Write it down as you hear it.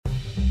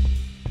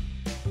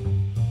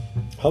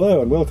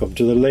Hello and welcome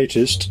to the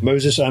latest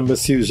Moses and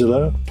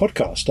Methuselah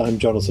podcast. I'm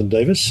Jonathan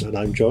Davis and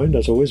I'm joined,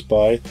 as always,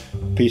 by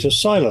Peter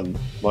Silen,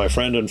 my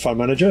friend and fund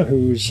manager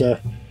whose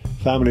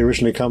family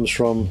originally comes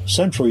from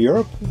Central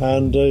Europe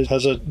and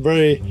has a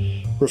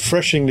very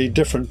refreshingly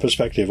different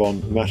perspective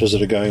on matters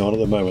that are going on at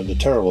the moment, the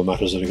terrible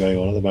matters that are going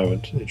on at the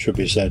moment, it should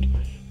be said,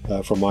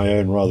 from my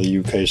own rather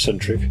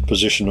UK-centric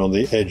position on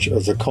the edge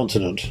of the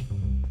continent.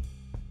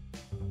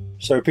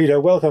 So, Peter,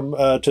 welcome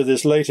to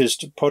this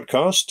latest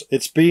podcast.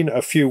 It's been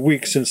a few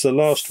weeks since the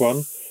last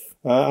one,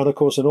 and of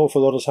course an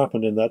awful lot has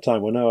happened in that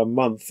time. We're now a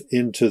month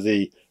into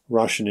the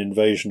Russian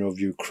invasion of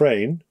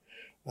Ukraine,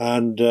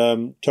 and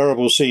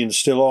terrible scenes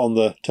still on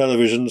the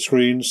television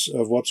screens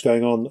of what's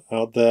going on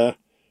out there.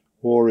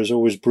 War is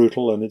always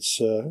brutal, and it's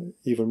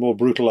even more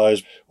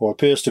brutalized, or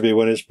appears to be,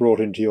 when it's brought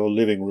into your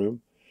living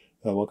room.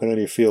 One can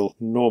only feel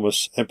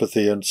enormous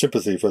empathy and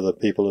sympathy for the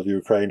people of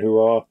Ukraine who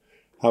are,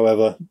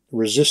 however,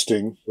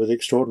 resisting with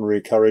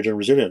extraordinary courage and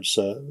resilience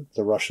the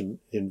Russian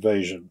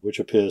invasion, which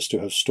appears to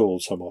have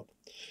stalled somewhat.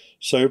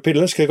 So, Peter,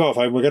 let's kick off.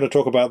 We're going to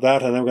talk about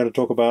that, and then we're going to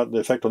talk about the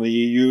effect on the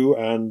EU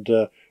and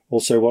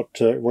also what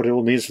it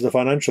all means for the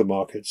financial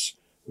markets,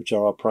 which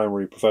are our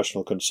primary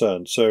professional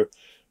concern. So,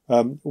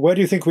 where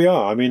do you think we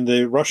are? I mean,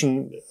 the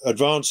Russian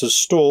advance has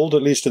stalled,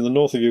 at least in the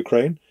north of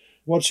Ukraine.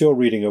 What's your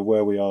reading of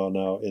where we are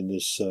now in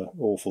this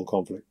awful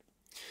conflict?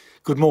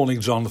 Good morning,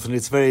 Jonathan.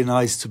 It's very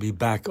nice to be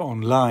back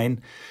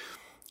online.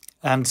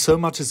 And so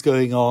much is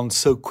going on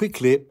so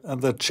quickly,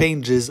 and the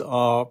changes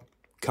are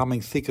coming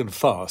thick and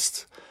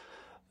fast,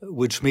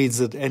 which means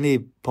that any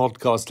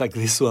podcast like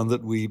this one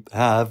that we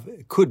have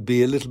could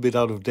be a little bit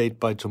out of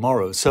date by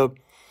tomorrow. So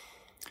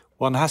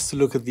one has to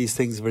look at these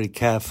things very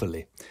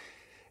carefully.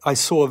 I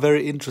saw a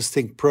very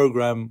interesting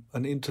program,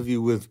 an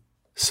interview with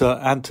Sir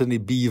Anthony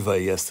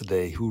Beevor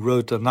yesterday, who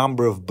wrote a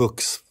number of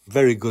books,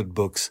 very good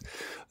books,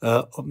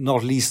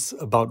 not least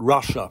about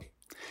Russia.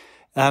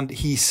 And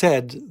he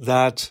said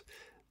that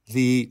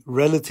the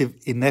relative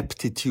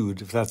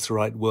ineptitude, if that's the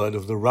right word,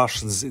 of the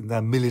Russians in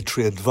their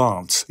military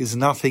advance is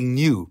nothing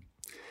new.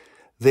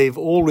 They've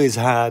always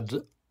had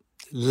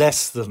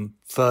less than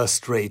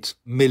first-rate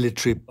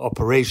military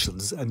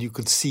operations, and you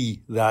could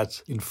see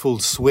that in full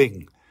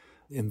swing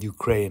in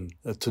Ukraine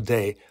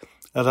today.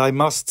 And I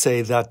must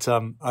say that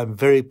I'm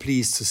very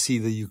pleased to see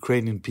the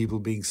Ukrainian people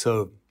being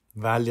so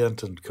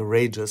valiant and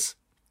courageous,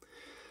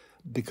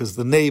 because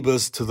the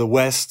neighbors to the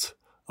west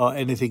are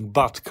anything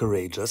but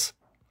courageous.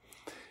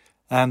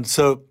 And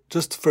so,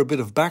 just for a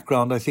bit of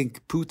background, I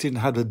think Putin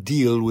had a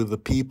deal with the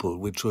people,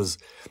 which was,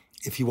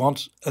 if you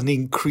want an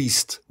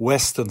increased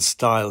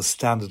Western-style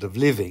standard of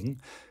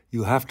living,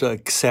 you have to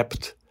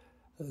accept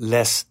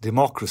less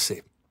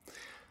democracy.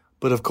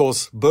 But of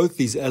course, both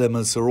these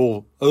elements are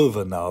all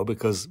over now,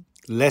 because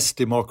less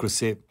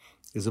democracy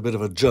is a bit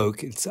of a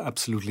joke. It's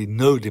absolutely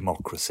no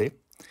democracy.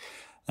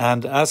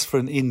 And as for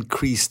an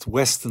increased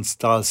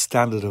Western-style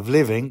standard of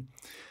living,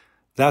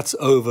 that's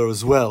over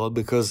as well,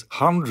 because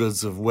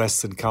hundreds of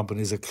Western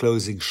companies are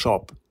closing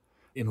shop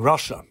in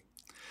Russia.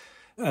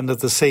 And at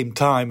the same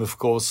time, of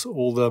course,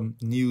 all the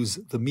news,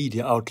 the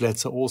media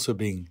outlets are also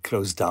being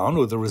closed down,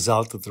 with the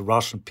result that the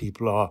Russian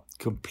people are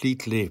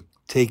completely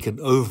taken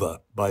over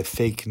by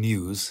fake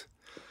news.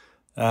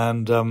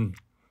 And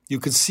you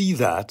can see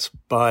that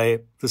by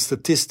the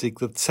statistic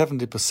that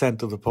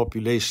 70% of the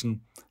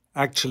population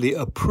actually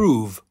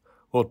approve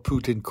what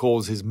Putin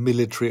calls his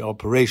military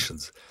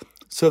operations.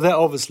 So they're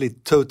obviously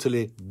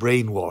totally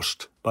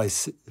brainwashed by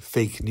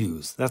fake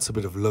news. That's a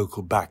bit of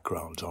local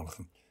background,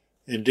 Jonathan.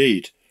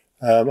 Indeed.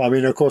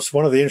 Of course,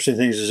 one of the interesting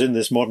things is in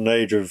this modern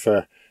age of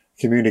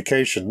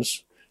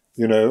communications,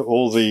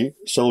 all the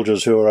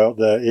soldiers who are out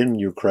there in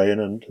Ukraine,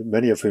 and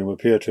many of whom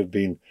appear to have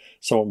been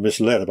somewhat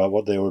misled about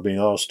what they were being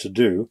asked to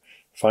do,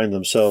 find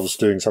themselves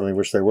doing something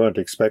which they weren't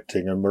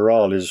expecting, and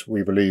morale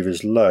we believe,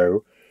 is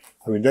low.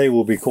 They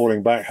will be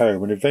calling back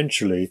home, and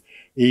eventually,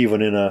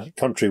 even in a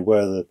country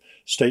where the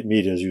state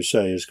media, as you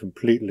say, is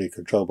completely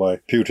controlled by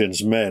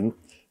Putin's men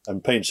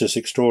and paints this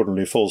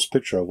extraordinarily false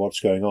picture of what's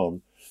going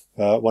on,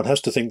 one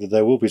has to think that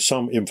there will be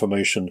some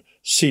information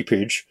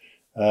seepage,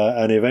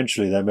 and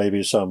eventually there may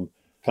be some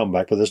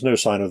comeback, but there's no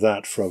sign of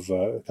that from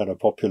kind of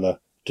popular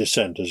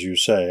dissent, as you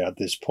say, at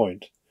this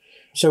point.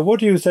 So what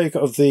do you think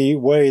of the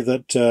way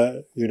that,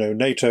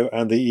 NATO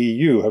and the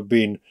EU have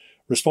been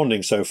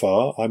responding so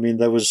far?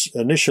 There was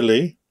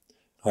initially,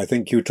 I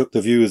think you took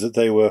the view that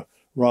they were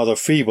rather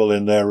feeble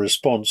in their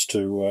response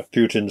to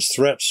Putin's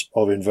threats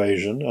of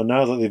invasion. And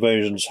now that the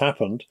invasion's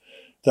happened,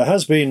 there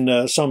has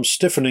been some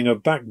stiffening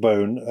of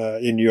backbone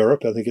in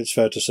Europe, I think it's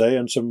fair to say,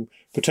 and some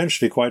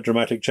potentially quite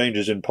dramatic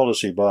changes in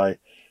policy by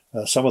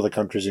some of the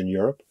countries in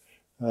Europe.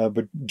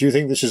 But do you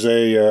think this is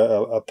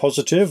a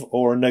positive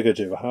or a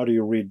negative? How do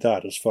you read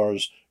that as far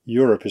as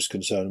Europe is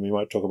concerned? We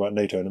might talk about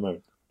NATO in a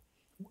moment.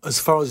 As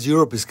far as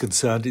Europe is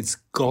concerned, it's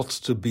got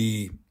to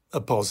be a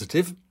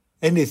positive.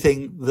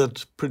 Anything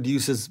that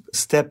produces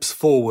steps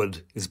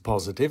forward is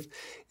positive.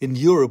 In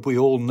Europe, we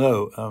all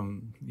know,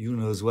 you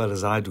know as well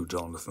as I do,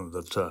 Jonathan,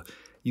 that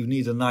you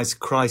need a nice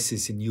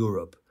crisis in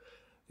Europe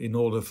in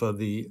order for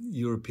the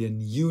European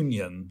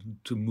Union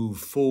to move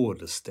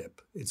forward a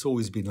step. It's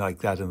always been like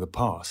that in the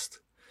past.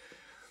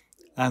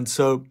 And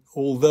so,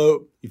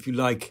 although, if you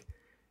like,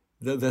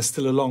 there's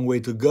still a long way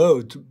to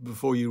go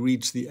before you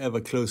reach the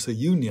ever closer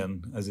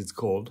union, as it's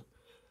called,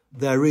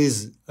 there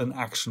is an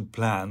action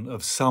plan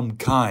of some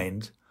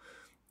kind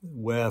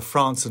where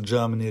France and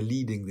Germany are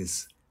leading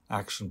this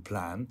action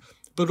plan,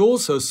 but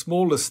also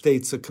smaller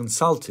states are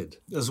consulted,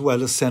 as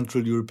well as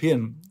Central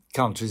European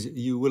countries.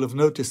 You will have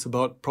noticed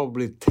about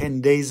probably 10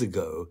 days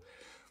ago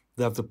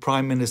that the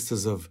prime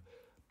ministers of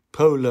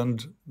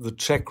Poland, the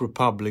Czech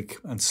Republic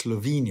and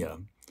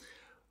Slovenia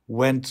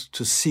went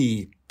to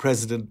see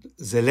President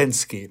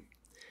Zelensky.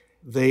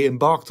 They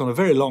embarked on a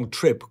very long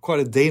trip, quite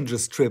a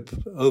dangerous trip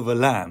over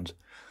land,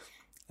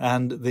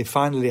 and they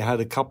finally had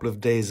a couple of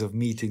days of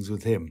meetings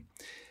with him.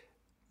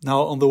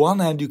 Now, on the one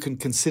hand, you can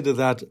consider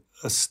that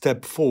a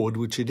step forward,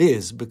 which it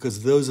is,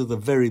 because those are the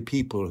very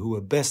people who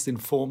are best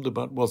informed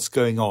about what's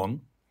going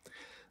on.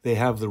 They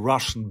have the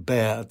Russian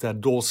bear at their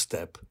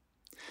doorstep.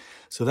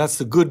 So that's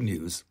the good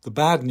news. The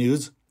bad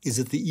news is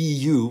that the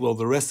EU, or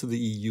the rest of the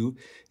EU,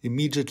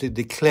 immediately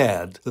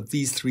declared that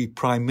these three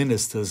prime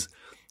ministers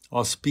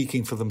are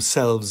speaking for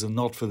themselves and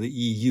not for the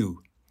EU.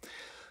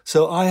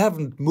 So I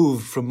haven't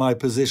moved from my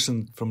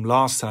position from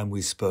last time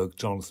we spoke,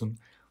 Jonathan,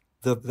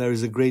 that there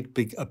is a great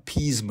big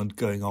appeasement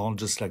going on,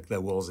 just like there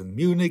was in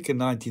Munich in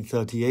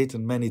 1938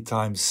 and many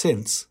times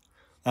since,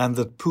 and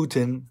that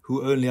Putin,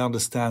 who only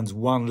understands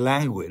one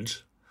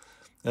language,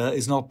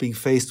 is not being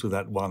faced with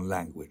that one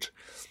language.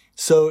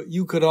 So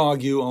you could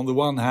argue on the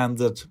one hand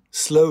that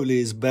slowly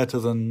is better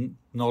than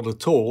not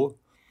at all,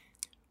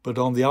 but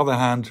on the other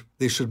hand,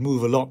 they should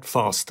move a lot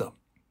faster.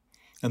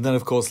 And then,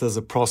 of course, there's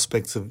the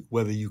prospects of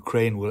whether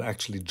Ukraine will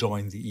actually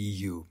join the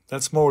EU.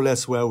 That's more or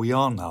less where we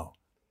are now.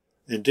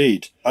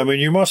 Indeed. I mean,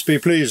 you must be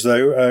pleased,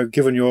 though,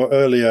 given your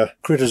earlier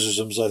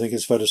criticisms, I think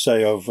it's fair to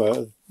say, of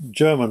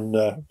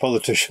German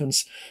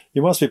politicians.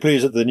 You must be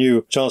pleased that the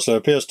new Chancellor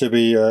appears to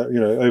be,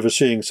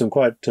 overseeing some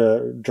quite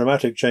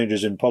dramatic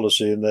changes in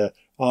policy, and their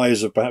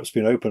eyes have perhaps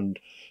been opened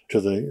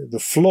to the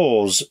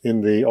flaws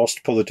in the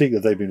Ostpolitik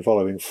that they've been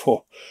following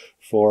for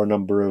a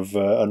number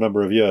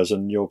of years.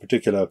 And your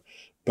particular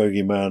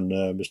bogeyman,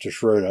 Mr.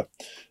 Schroeder,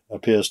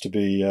 appears to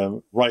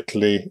be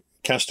rightly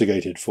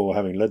castigated for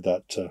having led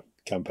that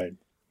campaign.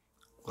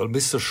 Well,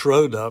 Mr.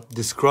 Schroeder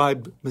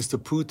described Mr.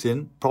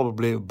 Putin,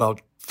 probably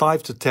about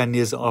 5 to 10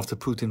 years after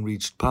Putin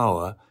reached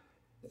power,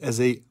 as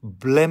a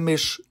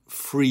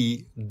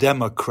blemish-free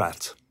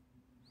Democrat.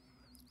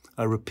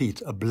 I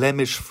repeat, a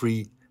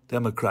blemish-free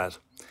Democrat.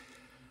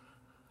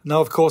 Now,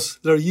 of course,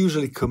 there are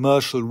usually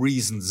commercial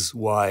reasons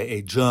why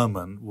a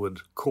German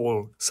would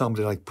call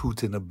somebody like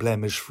Putin a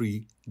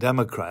blemish-free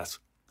Democrat.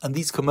 And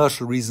these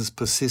commercial reasons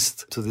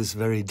persist to this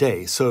very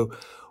day. So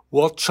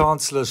what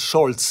Chancellor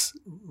Scholz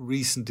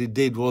recently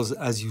did was,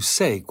 as you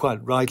say,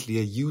 quite rightly,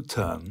 a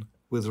U-turn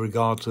with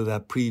regard to their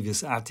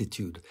previous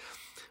attitude.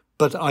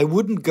 But I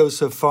wouldn't go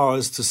so far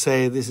as to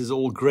say this is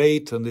all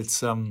great and it's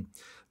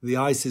the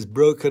ice is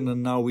broken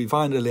and now we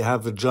finally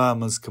have the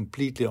Germans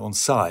completely on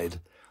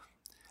side.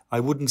 I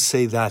wouldn't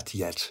say that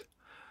yet.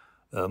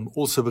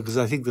 Also because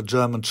I think the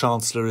German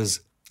Chancellor is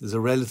a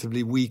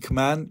relatively weak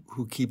man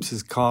who keeps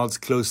his cards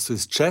close to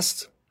his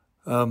chest.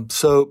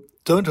 So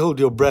don't hold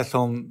your breath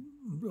on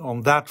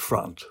that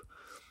front.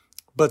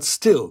 But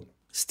still,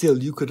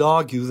 you could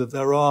argue that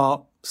there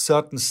are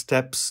certain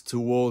steps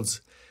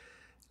towards,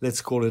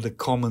 let's call it a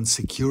common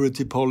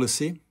security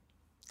policy,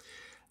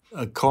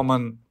 a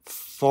common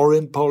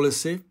foreign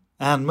policy,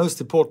 and most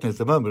importantly at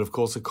the moment, of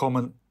course, a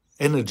common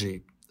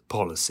energy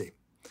policy.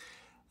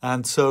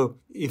 And so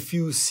if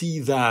you see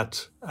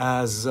that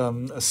as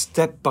a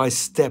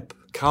step-by-step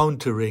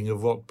countering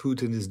of what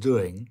Putin is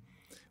doing,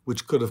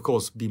 which could, of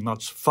course, be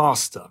much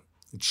faster,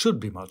 it should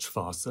be much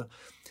faster,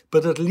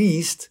 but at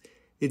least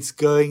it's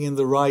going in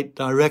the right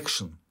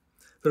direction.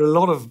 There are a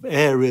lot of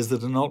areas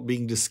that are not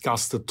being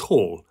discussed at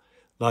all,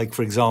 like,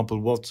 for example,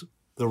 what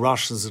the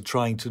Russians are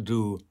trying to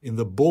do in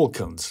the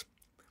Balkans.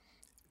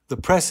 The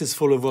press is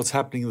full of what's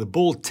happening in the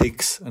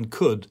Baltics and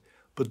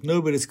but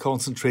nobody's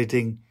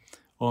concentrating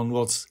on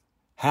what's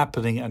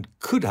happening and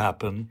could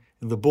happen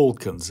in the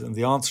Balkans, and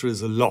the answer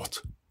is a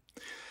lot.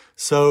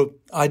 So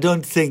I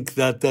don't think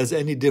that there's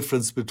any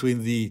difference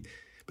between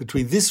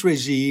this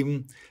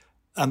regime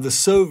and the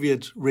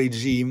Soviet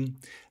regime.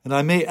 And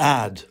I may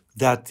add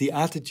that the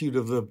attitude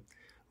of the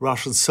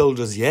Russian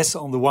soldiers, yes,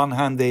 on the one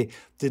hand, they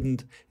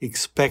didn't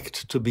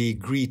expect to be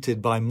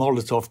greeted by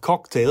Molotov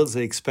cocktails.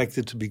 They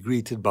expected to be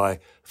greeted by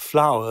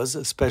flowers,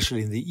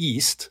 especially in the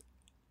East.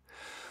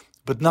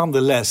 But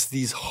nonetheless,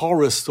 these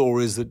horror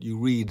stories that you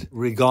read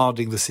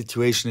regarding the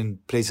situation in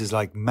places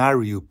like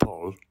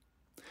Mariupol,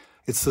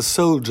 it's the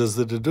soldiers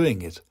that are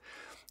doing it.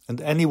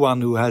 And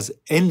anyone who has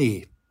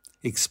any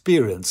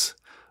experience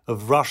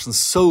of Russian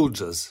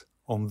soldiers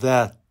on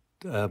their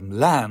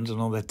land and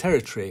on their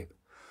territory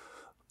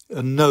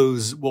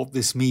knows what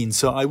this means.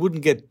 So I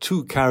wouldn't get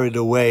too carried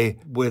away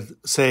with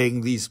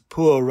saying these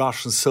poor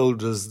Russian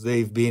soldiers,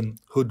 they've been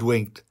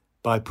hoodwinked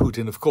by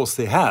Putin. Of course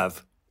they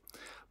have.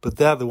 but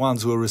they're the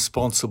ones who are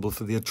responsible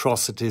for the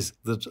atrocities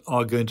that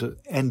are going to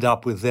end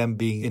up with them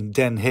being in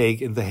Den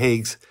Haag, in the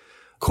Hague's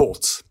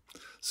courts.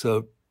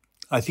 So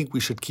I think we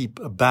should keep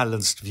a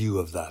balanced view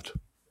of that.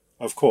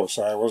 Of course,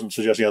 I wasn't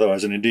suggesting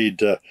otherwise. And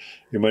indeed,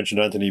 you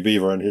mentioned Anthony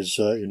Beevor and his,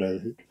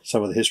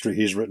 some of the history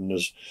he's written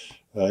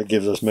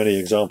gives us many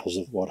examples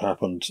of what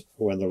happened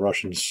when the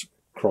Russians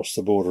crossed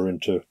the border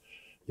into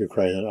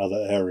Ukraine and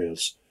other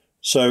areas.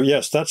 So,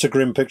 yes, that's a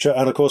grim picture.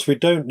 And, of course, we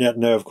don't yet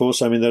know, of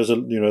course. I mean, there's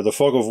the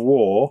fog of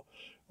war.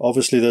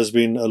 Obviously, there's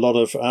been a lot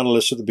of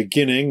analysts at the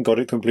beginning got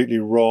it completely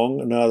wrong.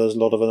 And now there's a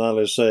lot of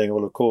analysts saying,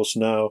 well, of course,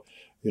 now,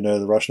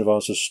 the Russian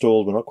advance has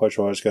stalled. We're not quite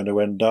sure how it's going to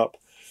end up.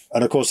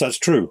 And, of course, that's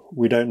true.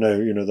 We don't know.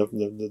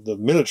 The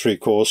military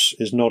course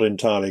is not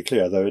entirely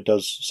clear, though it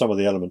does, some of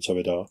the elements of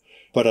it are.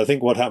 But I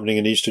think what's happening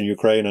in eastern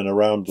Ukraine and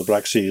around the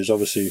Black Sea is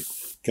obviously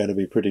going to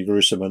be pretty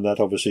gruesome, and that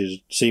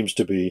obviously seems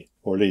to be,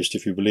 or at least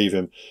if you believe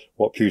him,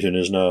 what Putin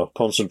is now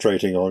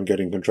concentrating on,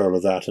 getting control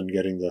of that and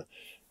getting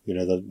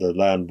the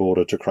land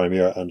border to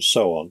Crimea and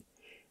so on.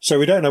 So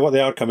we don't know what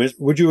the outcome is.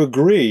 Would you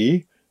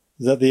agree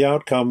that the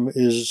outcome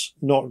is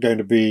not going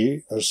to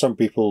be, as some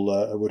people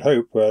would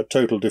hope, a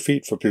total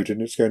defeat for Putin?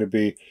 It's going to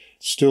be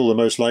still the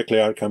most likely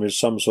outcome is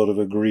some sort of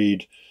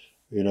agreed,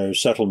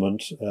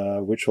 settlement,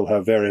 which will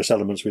have various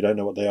elements. We don't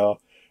know what they are.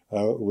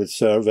 With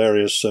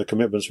various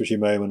commitments which he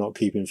may or may not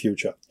keep in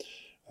future.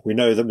 We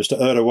know that Mr.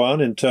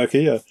 Erdogan in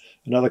Turkey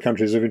and other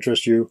countries of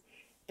interest you,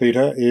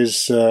 Peter,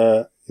 is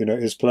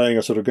playing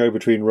a sort of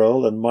go-between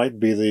role and might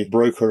be the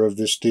broker of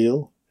this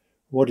deal.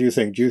 What do you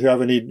think? Do you have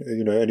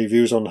any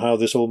views on how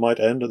this all might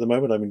end at the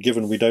moment? I mean,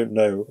 given we don't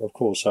know, of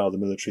course, how the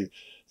military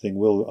thing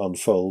will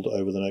unfold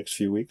over the next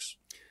few weeks.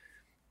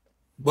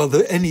 Well,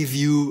 any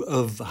view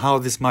of how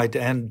this might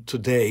end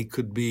today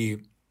could be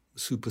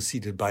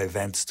superseded by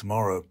events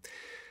tomorrow.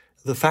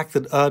 The fact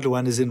that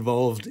Erdogan is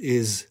involved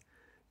is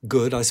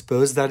good, I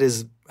suppose. That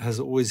has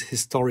always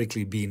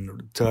historically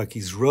been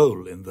Turkey's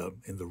role in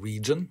the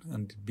region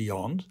and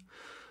beyond.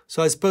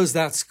 So I suppose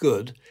that's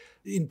good.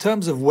 In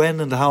terms of when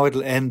and how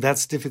it'll end,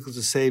 that's difficult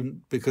to say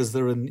because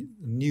there are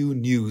new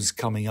news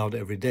coming out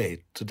every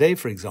day. Today,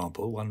 for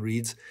example, one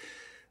reads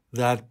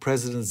that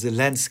President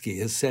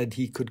Zelensky has said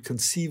he could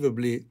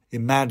conceivably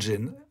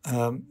imagine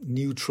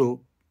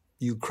neutral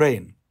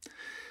Ukraine.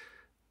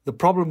 The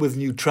problem with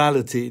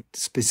neutrality,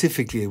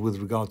 specifically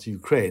with regard to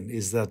Ukraine,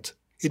 is that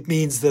it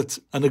means that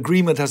an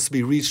agreement has to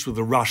be reached with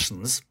the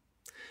Russians,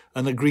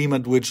 an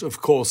agreement which,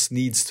 of course,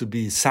 needs to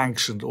be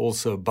sanctioned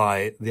also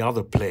by the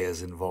other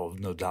players involved,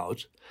 no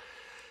doubt.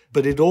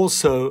 But it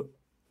also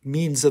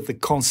means that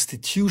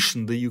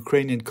the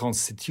Ukrainian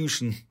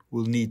constitution,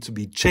 will need to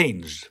be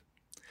changed.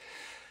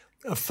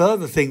 A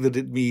further thing that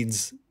it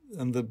means,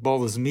 and that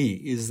bothers me,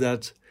 is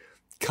that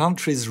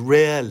countries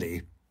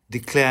rarely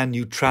declare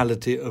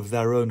neutrality of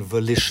their own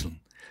volition.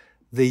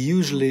 They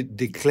usually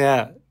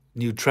declare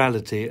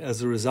neutrality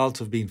as a result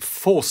of being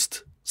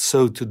forced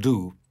so to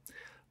do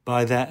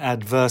by their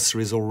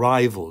adversaries or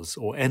rivals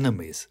or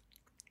enemies.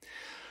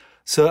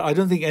 So I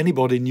don't think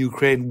anybody in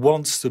Ukraine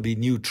wants to be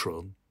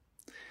neutral.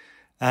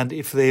 And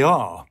if they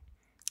are,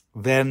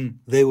 then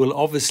they will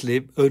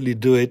obviously only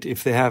do it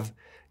if they have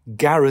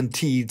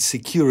guaranteed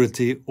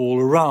security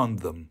all around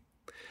them.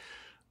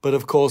 But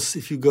of course,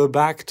 if you go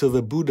back to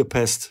the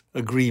Budapest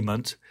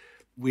Agreement,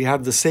 we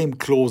have the same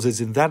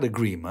clauses in that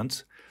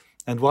agreement,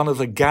 and one of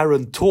the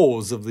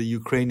guarantors of the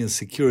Ukrainian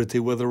security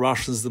were the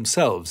Russians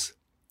themselves.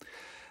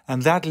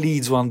 And that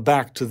leads one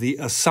back to the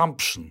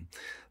assumption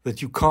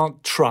that you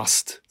can't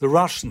trust the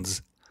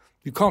Russians.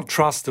 You can't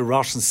trust a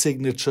Russian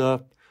signature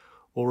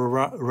or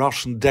a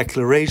Russian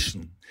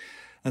declaration.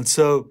 And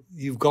so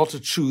you've got to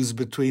choose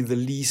between the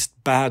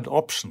least bad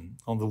option.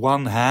 On the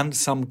one hand,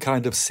 some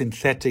kind of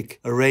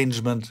synthetic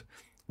arrangement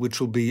which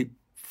will be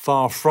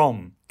far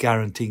from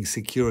guaranteeing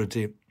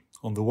security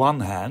on the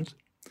one hand,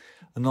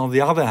 and on the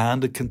other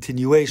hand, a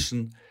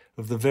continuation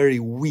of the very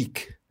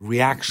weak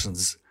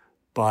reactions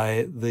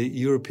by the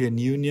European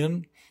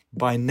Union,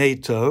 by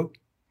NATO,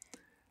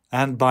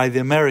 and by the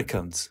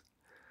Americans.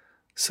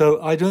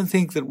 So I don't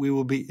think that we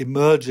will be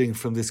emerging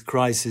from this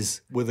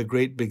crisis with a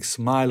great big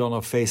smile on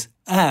our face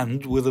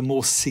and with a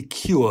more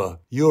secure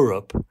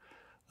Europe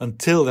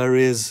until there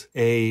is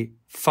a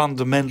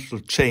fundamental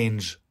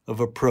change of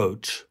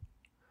approach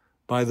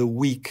by the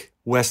weak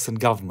Western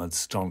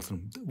governments,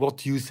 Jonathan. What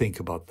do you think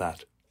about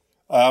that?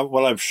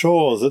 Well, I'm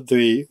sure that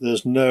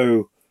there's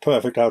no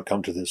perfect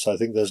outcome to this. I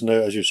think there's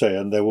no, as you say,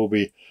 and there will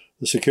be,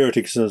 the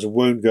security concerns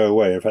won't go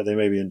away. In fact, they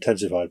may be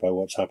intensified by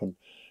what's happened.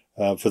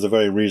 For the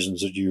very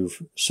reasons that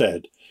you've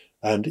said.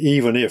 And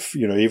even if,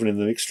 even in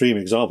the extreme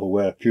example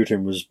where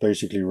Putin was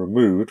basically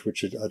removed,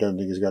 which I don't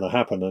think is going to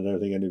happen, I don't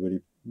think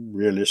anybody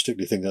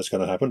realistically think that's going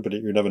to happen, but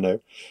you never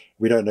know.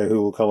 We don't know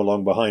who will come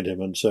along behind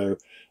him. And so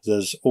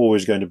there's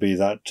always going to be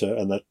that,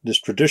 and that this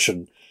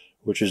tradition,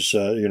 which is,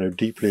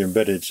 deeply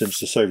embedded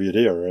since the Soviet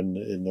era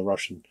in the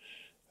Russian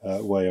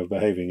way of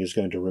behaving, is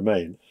going to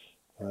remain.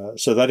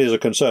 So that is a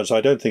concern. So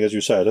I don't think, as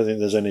you say, I don't think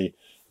there's any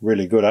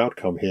really good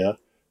outcome here.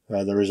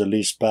 There is a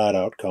least bad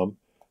outcome.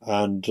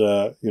 And,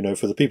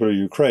 for the people of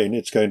Ukraine,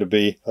 it's going to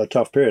be a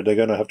tough period. They're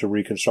going to have to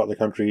reconstruct the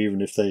country,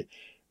 even if they,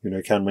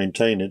 can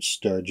maintain its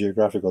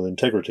geographical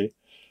integrity.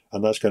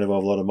 And that's going to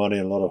involve a lot of money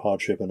and a lot of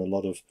hardship and a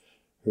lot of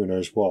who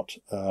knows what.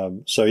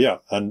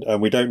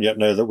 And we don't yet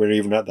know that we're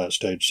even at that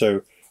stage.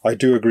 So I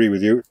do agree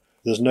with you.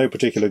 There's no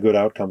particular good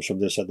outcomes from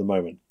this at the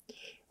moment.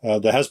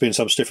 There has been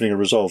some stiffening of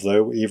resolve,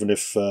 though, even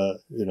if,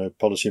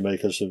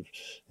 policymakers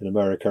in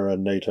America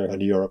and NATO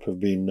and Europe have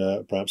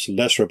been perhaps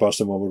less robust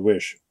than one would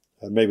wish.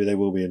 And maybe they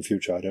will be in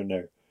future, I don't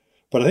know.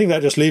 But I think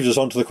that just leaves us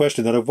onto the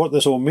question then of what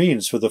this all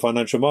means for the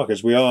financial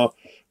markets. We are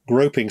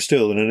groping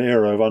still in an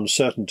era of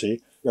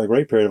uncertainty, a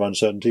great period of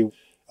uncertainty,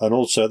 and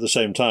also at the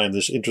same time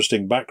this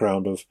interesting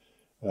background of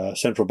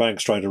central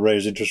banks trying to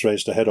raise interest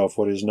rates to head off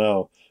what is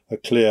now a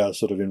clear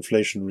sort of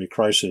inflationary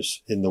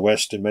crisis in the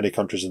West, in many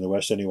countries in the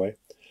West anyway,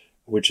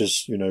 which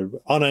is,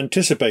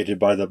 unanticipated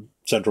by the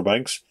central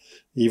banks,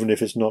 even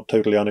if it's not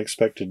totally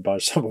unexpected by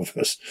some of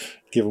us,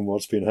 given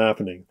what's been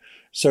happening.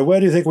 So where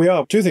do you think we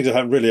are? Two things that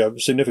haven't really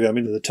significant. I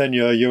mean, the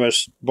 10-year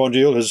US bond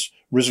yield has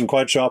risen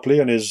quite sharply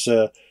and is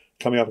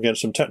coming up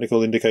against some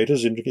technical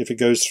indicators. If it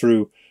goes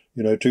through,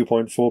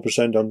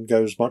 2.4% and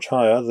goes much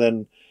higher,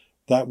 then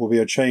that will be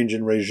a change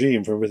in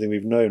regime from everything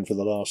we've known for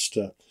the last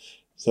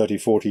 30,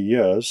 40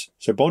 years.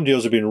 So bond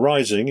yields have been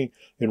rising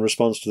in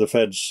response to the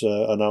Fed's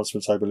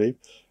announcements, I believe.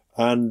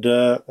 And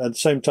at the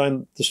same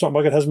time, the stock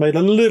market has made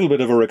a little bit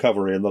of a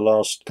recovery in the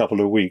last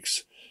couple of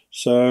weeks.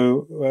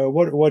 So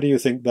what do you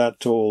think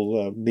that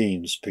all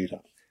means, Peter?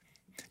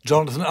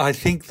 Jonathan, I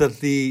think that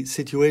the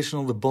situation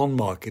on the bond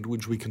market,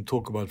 which we can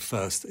talk about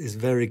first, is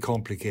very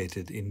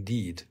complicated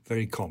indeed,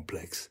 very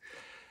complex.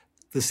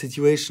 The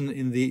situation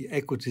in the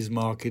equities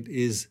market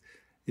is,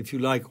 if you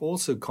like,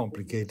 also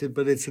complicated,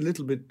 but it's a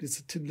little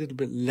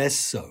bit less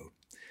so.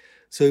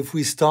 So if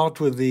we start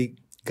with the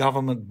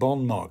government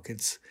bond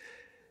markets,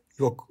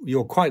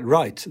 you're quite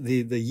right.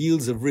 The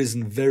yields have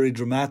risen very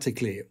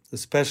dramatically,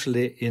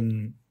 especially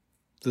in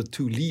the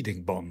two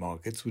leading bond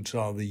markets, which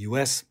are the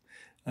US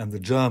and the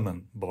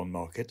German bond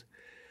market.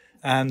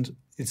 And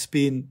it's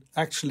been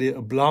actually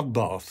a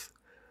bloodbath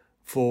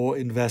for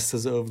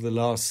investors over the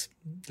last,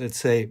 let's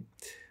say,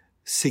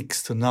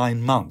 6 to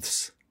 9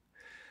 months.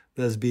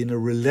 There's been a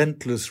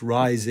relentless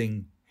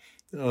rising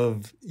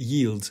of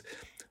yields.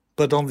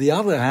 But on the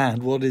other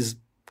hand, what is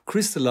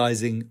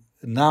crystallizing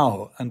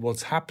now and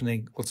what's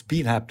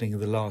been happening in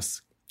the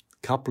last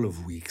couple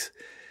of weeks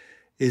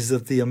is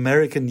that the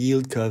American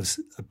yield curves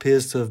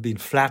appears to have been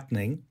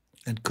flattening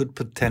and could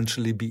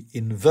potentially be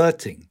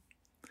inverting.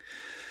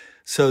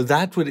 So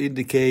that would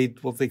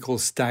indicate what they call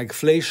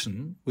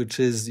stagflation, which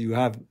is you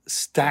have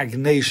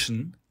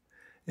stagnation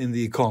in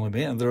the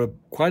economy, and there are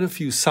quite a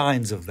few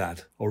signs of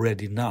that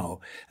already now.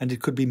 And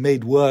it could be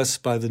made worse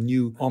by the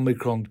new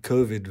Omicron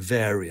COVID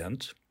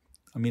variant.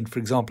 I mean, for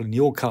example, in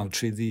your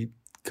country, the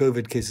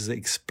COVID cases are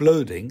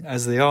exploding,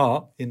 as they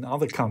are in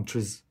other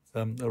countries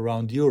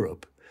around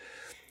Europe.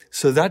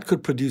 So that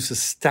could produce a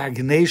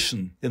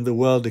stagnation in the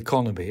world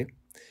economy,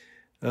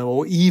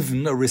 or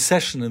even a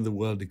recession in the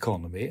world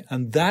economy.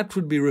 And that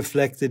would be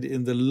reflected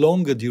in the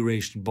longer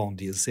duration bond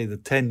yields, say the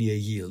 10-year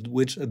yield,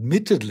 which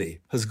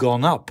admittedly has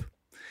gone up.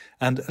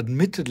 And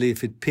admittedly,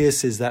 if it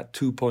pierces that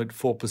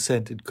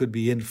 2.4%, it could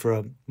be in for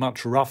a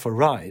much rougher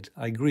ride.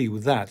 I agree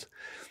with that.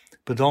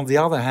 But on the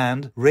other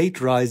hand, rate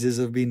rises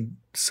have been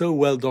so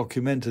well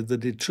documented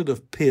that it should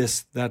have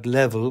pierced that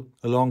level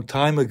a long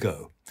time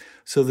ago.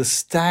 So the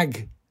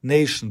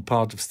stagnation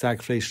part of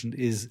stagflation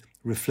is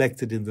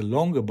reflected in the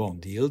longer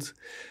bond yields,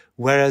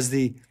 whereas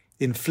the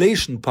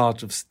inflation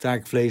part of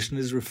stagflation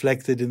is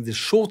reflected in the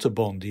shorter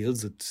bond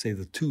yields, say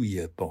the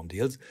 2-year bond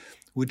yields,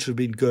 which have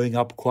been going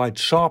up quite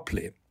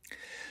sharply.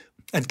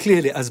 And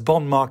clearly, as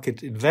bond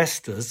market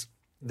investors,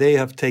 they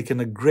have taken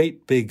a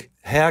great big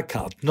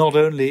haircut, not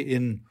only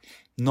in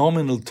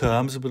nominal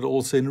terms, but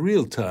also in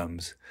real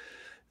terms.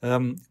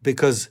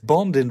 Because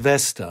bond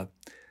investing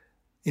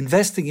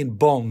in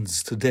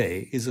bonds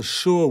today is a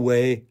sure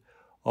way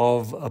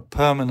of a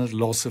permanent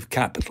loss of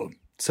capital,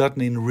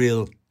 certainly in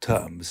real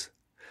terms.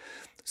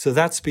 So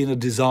that's been a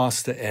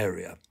disaster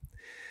area.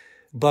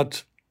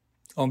 But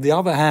on the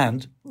other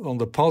hand, on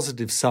the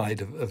positive side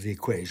of the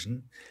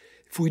equation,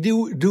 if we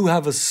do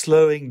have a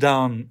slowing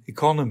down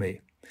economy,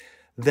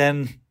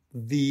 then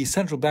the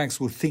central banks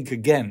will think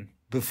again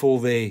before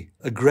they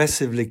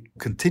aggressively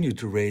continue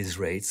to raise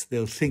rates.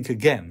 They'll think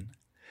again.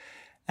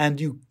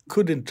 And you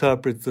could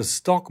interpret the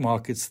stock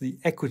markets, the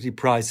equity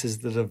prices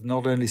that have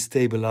not only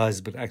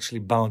stabilized but actually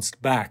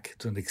bounced back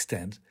to an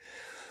extent,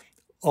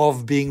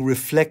 of being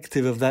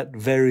reflective of that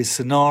very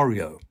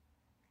scenario.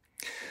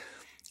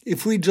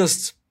 If we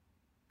just,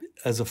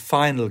 as a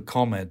final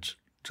comment,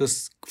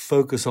 just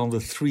focus on the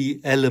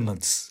 3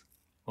 elements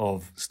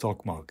of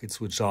stock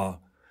markets, which are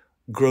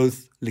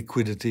growth,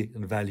 liquidity,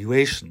 and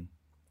valuation.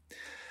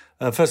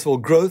 First of all,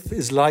 growth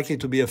is likely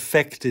to be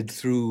affected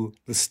through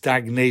the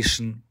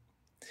stagnation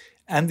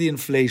and the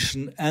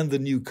inflation and the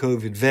new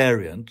COVID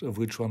variant, of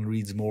which one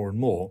reads more and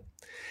more.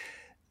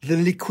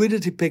 The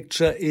liquidity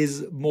picture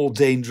is more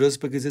dangerous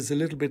because it's a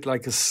little bit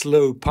like a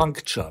slow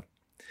puncture.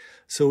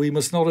 So we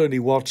must not only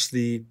watch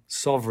the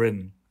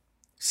sovereign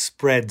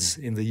spreads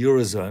in the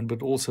Eurozone,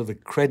 but also the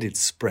credit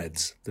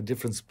spreads, the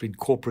difference between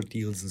corporate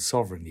yields and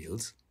sovereign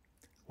yields.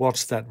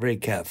 Watch that very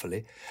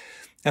carefully.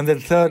 And then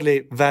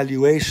thirdly,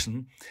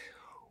 valuation.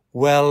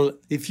 Well,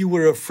 if you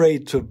were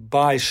afraid to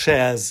buy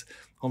shares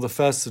on the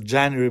 1st of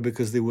January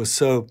because they were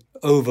so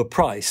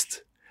overpriced,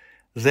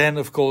 then,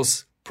 of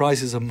course,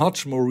 prices are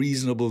much more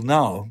reasonable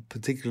now,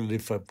 particularly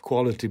for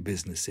quality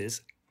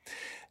businesses.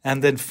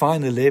 And then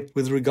finally,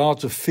 with regard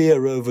to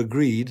fear over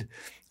greed,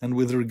 and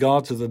with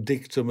regard to the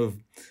dictum of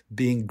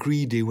being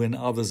greedy when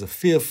others are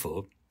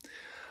fearful,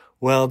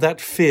 well,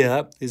 that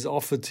fear is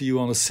offered to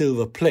you on a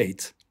silver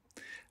plate.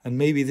 And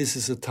maybe this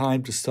is a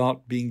time to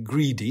start being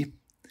greedy,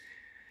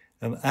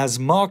 as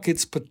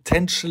markets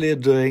potentially are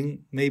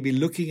doing, maybe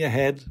looking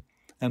ahead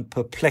and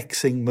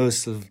perplexing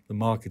most of the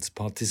market's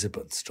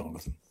participants,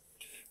 Jonathan.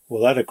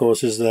 Well, that, of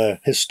course, is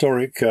their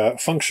historic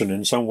function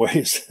in some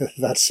ways.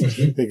 That's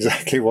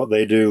exactly what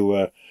they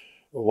do.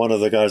 One of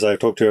the guys I've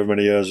talked to over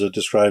many years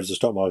describes the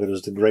stock market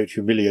as the great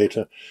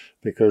humiliator,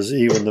 because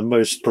even the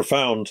most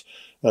profound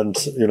and,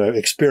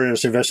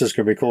 experienced investors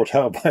can be caught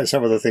out by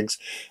some of the things.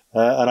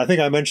 And I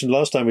think I mentioned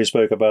last time we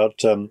spoke about,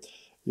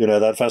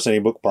 that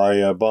fascinating book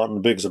by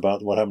Barton Biggs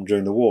about what happened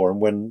during the war, and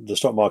when the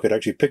stock market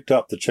actually picked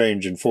up the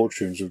change in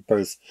fortunes of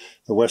both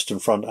the Western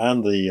Front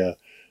and the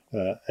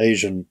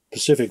Asian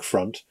Pacific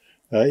Front.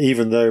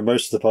 Even though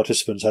most of the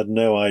participants had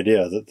no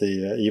idea that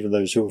even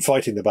those who were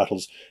fighting the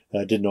battles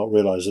did not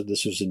realize that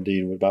this was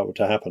indeed about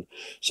to happen.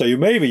 So you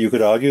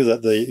could argue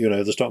that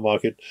the stock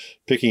market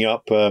picking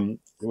up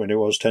when it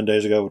was 10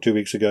 days ago or 2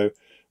 weeks ago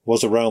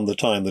was around the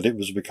time that it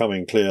was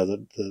becoming clear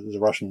that the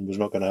Russian was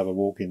not going to have a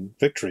walk-in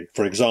victory,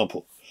 for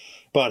example.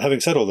 But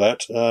having said all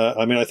that,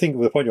 I think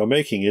the point you're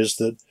making is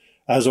that,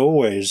 as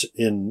always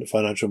in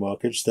financial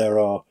markets, there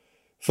are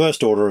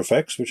first-order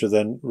effects, which are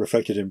then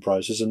reflected in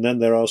prices, and then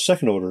there are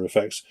second-order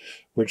effects,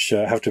 which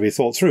have to be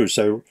thought through.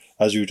 So,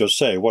 as you just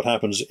say, what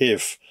happens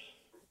if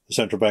the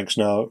central banks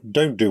now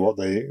don't do what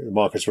the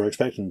markets were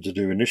expecting them to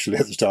do initially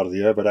at the start of the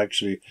year, but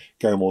actually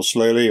go more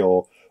slowly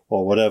or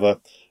whatever,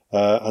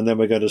 and then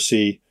we're going to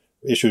see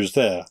issues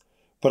there.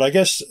 But I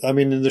guess,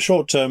 in the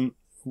short term,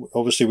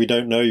 obviously we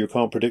don't know. You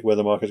can't predict where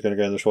the market's going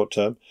to go in the short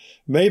term.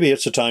 Maybe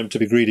it's a time to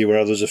be greedy where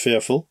others are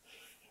fearful.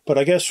 But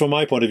I guess from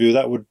my point of view,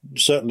 that would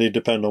certainly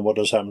depend on what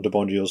does happen to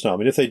bond yields now.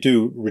 If they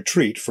do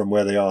retreat from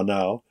where they are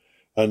now,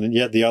 and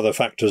yet the other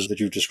factors that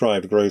you've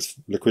described, growth,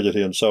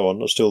 liquidity, and so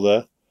on, are still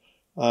there,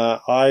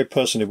 I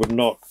personally would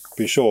not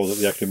be sure that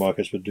the equity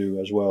markets would do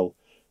as well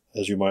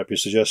as you might be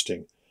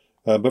suggesting.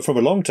 But from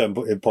a long-term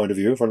point of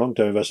view, from a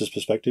long-term investor's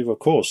perspective, of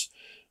course,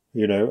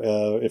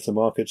 if the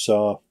markets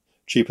are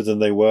cheaper than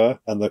they were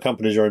and the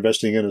companies you're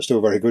investing in are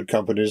still very good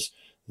companies,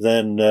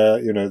 then,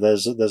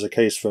 there's a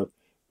case for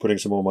putting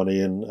some more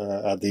money in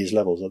at these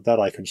levels. That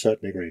I can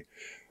certainly agree.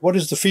 What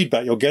is the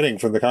feedback you're getting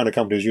from the kind of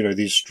companies,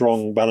 these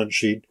strong balance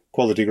sheet,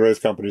 quality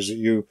growth companies that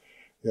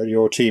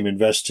your team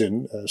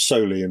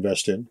solely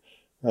invest in?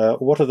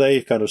 What are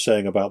they kind of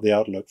saying about the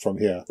outlook from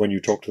here when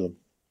you talk to them?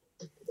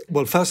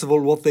 Well, first of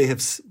all, what they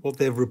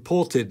have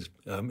reported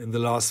in the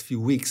last few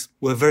weeks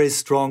were very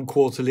strong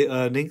quarterly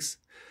earnings.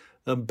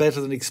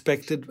 Better than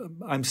expected.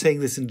 I'm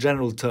saying this in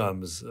general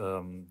terms.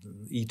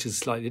 Each is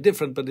slightly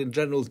different, but in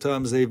general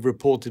terms, they've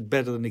reported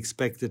better than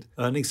expected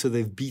earnings, so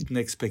they've beaten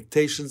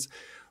expectations.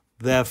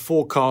 Their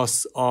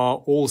forecasts are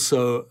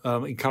also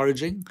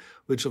encouraging,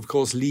 which of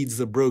course leads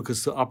the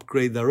brokers to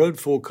upgrade their own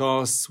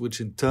forecasts, which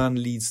in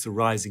turn leads to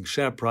rising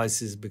share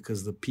prices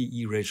because the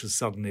PE ratios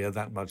suddenly are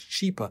that much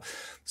cheaper.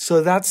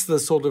 So that's the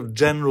sort of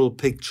general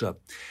picture.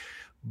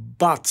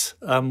 But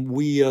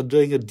we are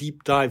doing a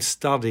deep dive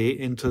study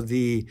into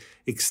the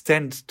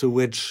extent to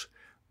which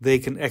they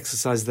can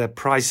exercise their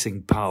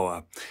pricing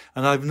power.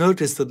 And I've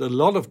noticed that a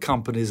lot of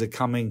companies are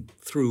coming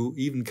through,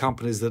 even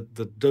companies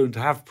that don't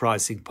have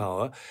pricing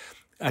power,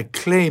 are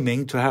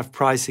claiming to have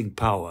pricing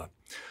power.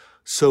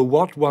 So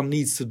what one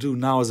needs to do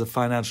now as a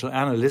financial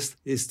analyst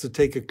is to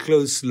take a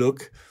close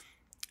look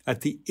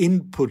at the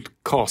input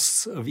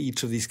costs of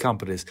each of these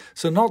companies.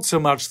 So not so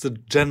much the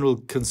general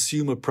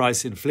consumer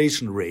price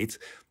inflation rate,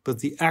 but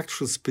the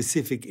actual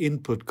specific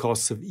input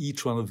costs of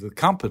each one of the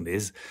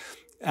companies,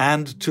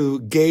 and to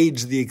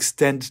gauge the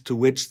extent to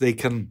which they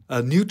can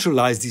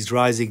neutralize these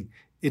rising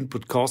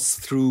input costs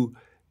through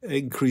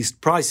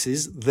increased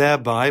prices,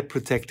 thereby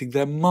protecting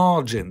their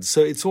margins.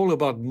 So it's all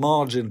about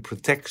margin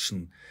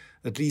protection,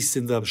 at least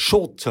in the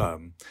short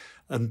term,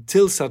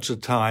 until such a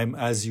time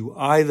as you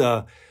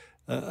either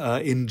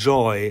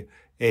enjoy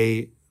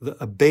a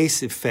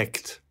base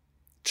effect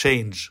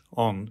change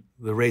on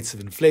the rates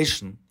of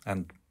inflation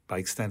and by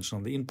extension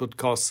on the input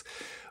costs,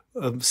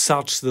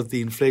 such that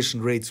the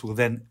inflation rates will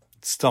then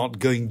start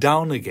going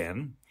down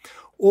again.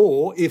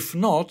 Or if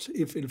not,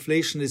 if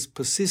inflation is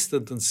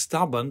persistent and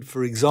stubborn,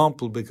 for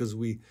example, because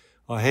we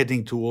are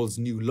heading towards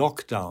new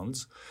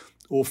lockdowns,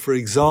 or for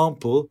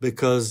example,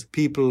 because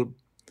people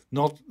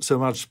not so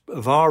much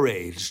of our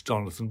age,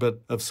 Jonathan,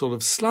 but of sort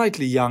of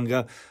slightly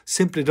younger,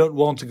 simply don't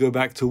want to go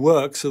back to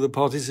work, so the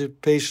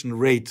participation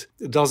rate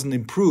doesn't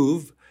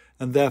improve,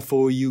 and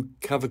therefore you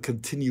have a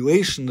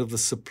continuation of the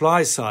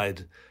supply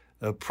side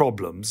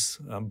problems,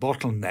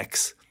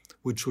 bottlenecks,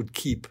 which would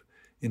keep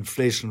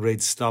inflation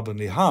rates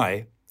stubbornly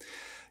high.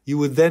 You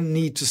would then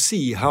need to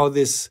see how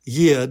this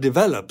year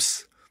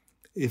develops.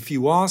 If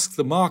you ask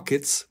the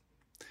markets,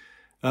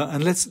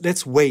 and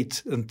let's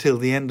wait until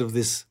the end of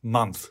this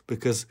month,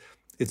 because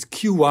it's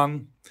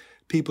Q1,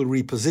 people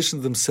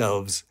reposition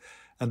themselves,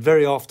 and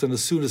very often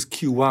as soon as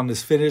Q1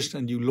 is finished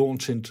and you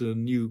launch into a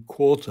new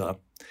quarter,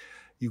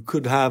 you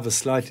could have a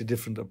slightly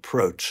different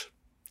approach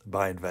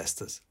by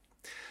investors.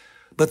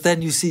 But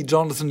then you see,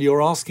 Jonathan,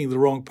 you're asking the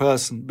wrong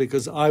person,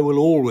 because I will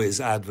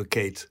always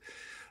advocate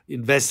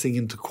investing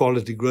into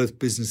quality growth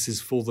businesses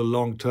for the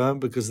long term,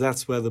 because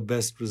that's where the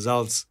best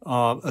results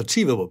are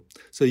achievable.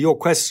 So your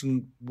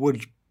question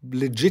would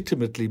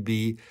legitimately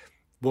be,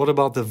 what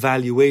about the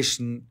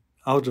valuation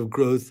out of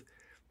growth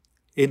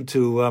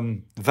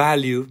into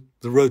value,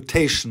 the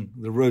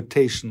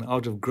rotation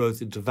out of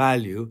growth into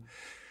value?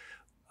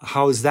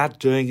 How is that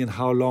doing and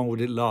how long would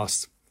it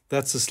last?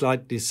 That's a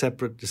slightly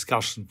separate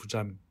discussion, which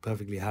I'm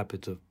perfectly happy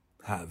to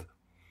have.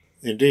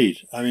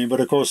 Indeed. I mean, but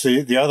of course,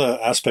 the other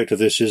aspect of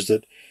this is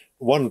that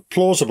one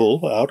plausible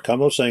outcome,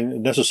 I'm not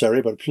saying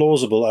necessary, but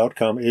plausible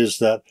outcome is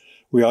that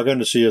we are going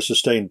to see a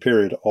sustained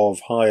period of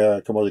higher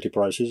commodity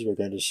prices. We're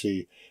going to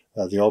see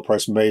the oil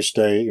price may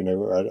stay,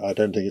 I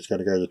don't think it's going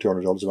to go to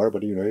 $200 a barrel,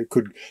 but, it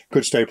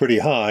could stay pretty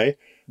high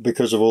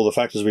because of all the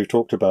factors we've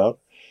talked about.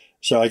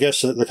 So I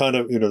guess the kind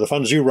of, the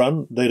funds you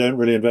run, they don't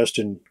really invest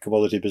in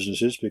commodity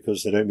businesses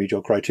because they don't meet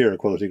your criteria of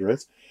quality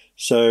growth.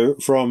 So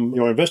from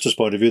your investor's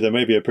point of view, there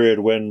may be a period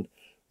when,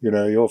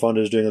 your fund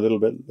is doing a little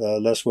bit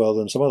less well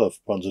than some other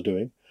funds are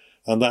doing.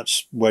 And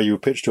that's where you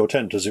pitched your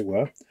tent, as it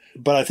were.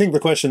 But I think the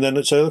question on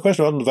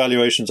the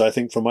valuations, I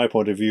think from my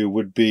point of view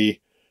would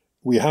be,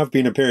 we have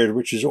been a period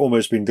which has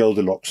almost been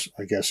Goldilocks,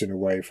 I guess, in a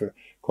way for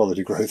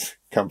quality growth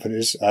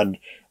companies and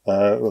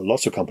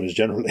lots of companies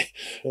generally.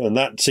 And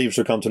that seems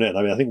to have come to an end.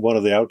 I mean, I think one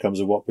of the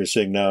outcomes of what we're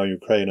seeing now in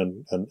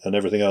Ukraine and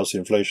everything else, the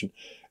inflation,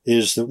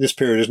 is that this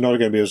period is not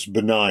going to be as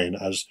benign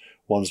as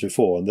ones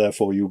before. And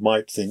therefore, you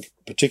might think,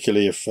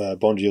 particularly if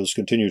bond yields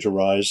continue to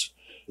rise,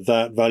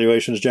 that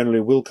valuations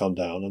generally will come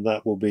down. And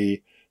that will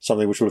be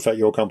something which will affect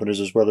your companies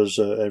as well as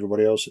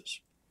everybody else's.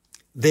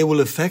 They will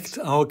affect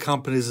our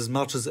companies as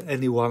much as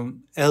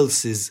anyone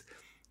else's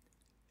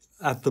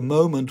at the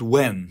moment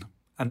when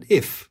and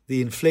if the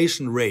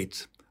inflation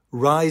rate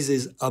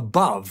rises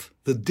above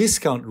the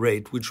discount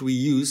rate which we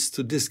use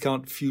to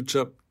discount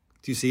future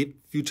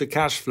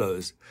cash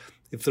flows.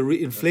 If the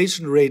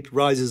inflation rate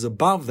rises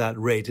above that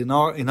rate, in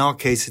our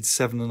case it's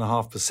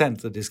 7.5%,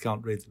 the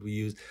discount rate that we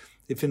use.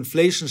 If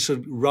inflation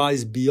should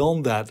rise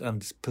beyond that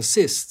and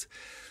persist,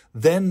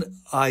 then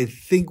I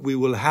think we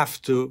will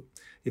have to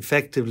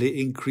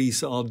effectively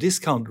increase our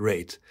discount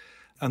rate.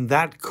 And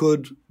that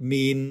could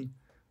mean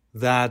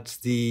that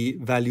the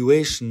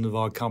valuation of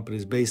our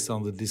companies based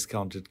on the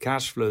discounted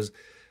cash flows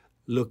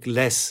look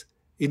less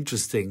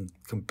interesting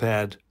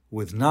compared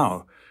with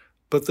now.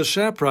 But the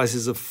share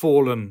prices have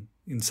fallen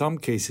in some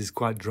cases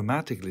quite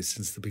dramatically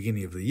since the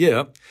beginning of the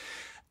year.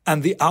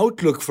 And the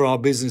outlook for our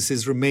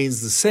businesses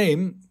remains the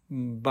same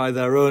by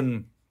their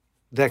own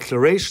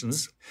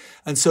declarations.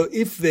 And so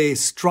if they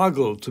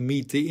struggle to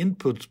meet the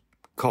input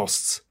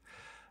costs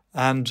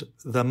and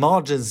the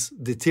margins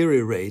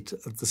deteriorate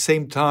at the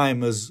same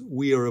time as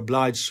we are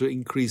obliged to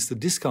increase the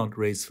discount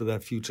rates for their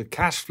future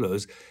cash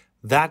flows,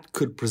 that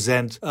could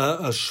present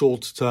a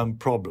short-term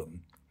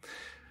problem.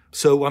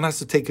 So one has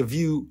to take a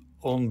view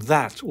on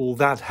that, all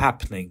that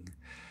happening.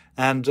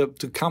 And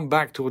to come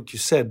back to what you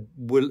said,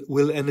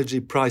 will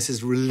energy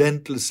prices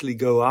relentlessly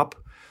go up?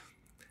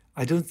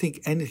 I don't think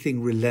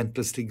anything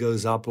relentlessly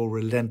goes up or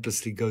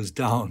relentlessly goes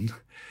down.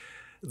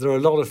 There are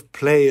a lot of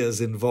players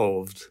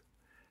involved.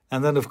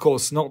 And then, of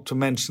course, not to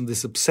mention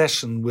this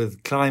obsession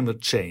with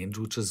climate change,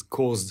 which has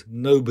caused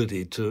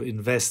nobody to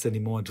invest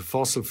anymore into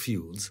fossil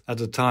fuels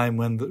at a time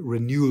when the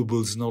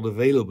renewables are not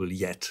available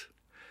yet.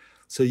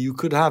 So you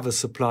could have a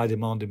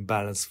supply-demand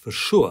imbalance for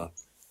sure.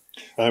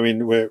 I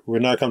mean, we're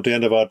now come to the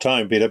end of our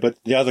time, Peter, but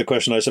the other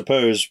question, I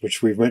suppose,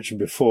 which we've mentioned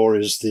before,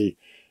 is the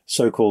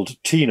so-called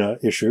TINA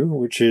issue,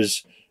 which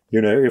is,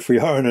 if we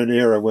are in an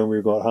era when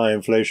we've got high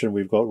inflation,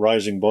 we've got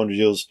rising bond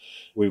yields,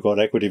 we've got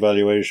equity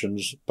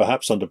valuations,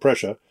 perhaps under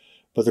pressure.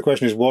 But the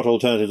question is, what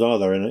alternatives are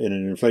there in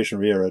an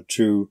inflationary era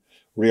to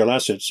real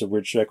assets, of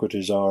which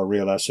equities are a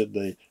real asset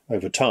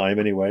over time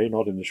anyway,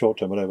 not in the short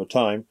term, but over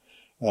time.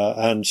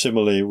 And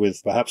similarly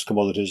with perhaps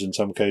commodities in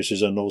some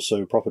cases and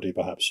also property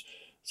perhaps.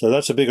 So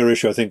that's a bigger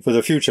issue, I think, for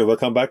the future. We'll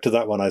come back to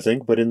that one, I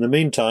think. But in the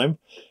meantime,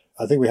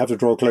 I think we have to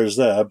draw close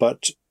there.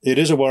 But it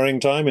is a worrying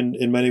time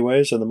in many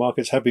ways, and the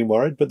markets have been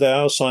worried. But there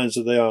are signs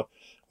that they are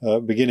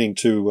beginning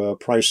to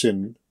price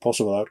in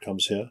possible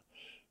outcomes here.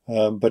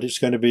 But it's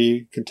going to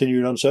be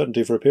continued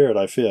uncertainty for a period,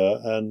 I fear.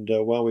 And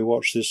while we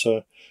watch this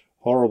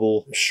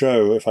horrible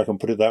show, if I can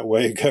put it that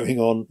way, going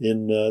on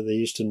in the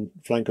eastern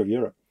flank of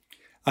Europe.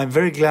 I'm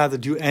very glad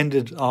that you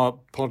ended our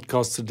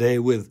podcast today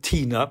with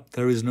TINA.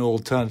 There is no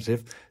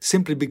alternative,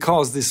 simply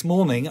because this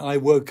morning I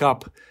woke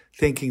up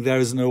thinking there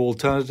is no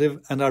alternative,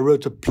 and I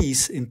wrote a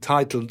piece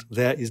entitled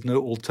There is No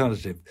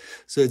Alternative.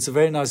 So it's a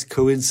very nice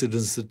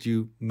coincidence that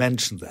you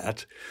mentioned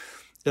that.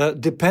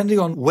 Depending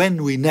on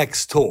when we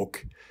next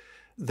talk,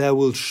 there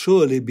will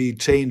surely be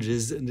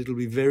changes, and it'll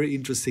be very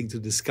interesting to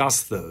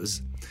discuss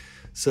those.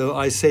 So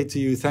I say to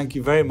you, thank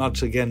you very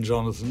much again,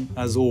 Jonathan,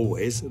 as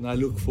always, and I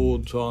look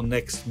forward to our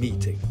next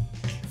meeting.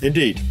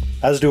 Indeed,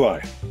 as do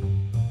I.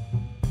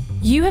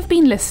 You have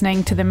been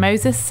listening to the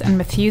Moses and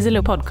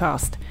Methuselah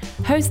podcast,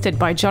 hosted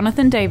by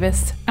Jonathan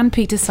Davis and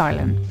Peter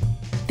Silen.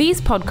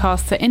 These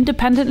podcasts are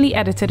independently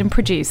edited and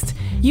produced.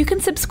 You can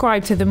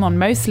subscribe to them on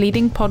most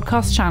leading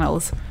podcast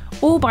channels,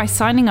 or by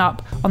signing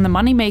up on the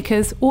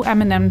Moneymakers or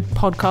M&M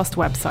podcast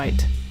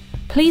website.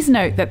 Please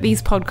note that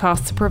these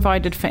podcasts are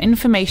provided for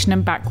information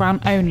and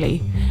background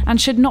only,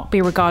 and should not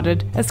be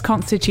regarded as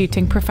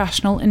constituting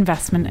professional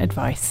investment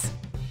advice.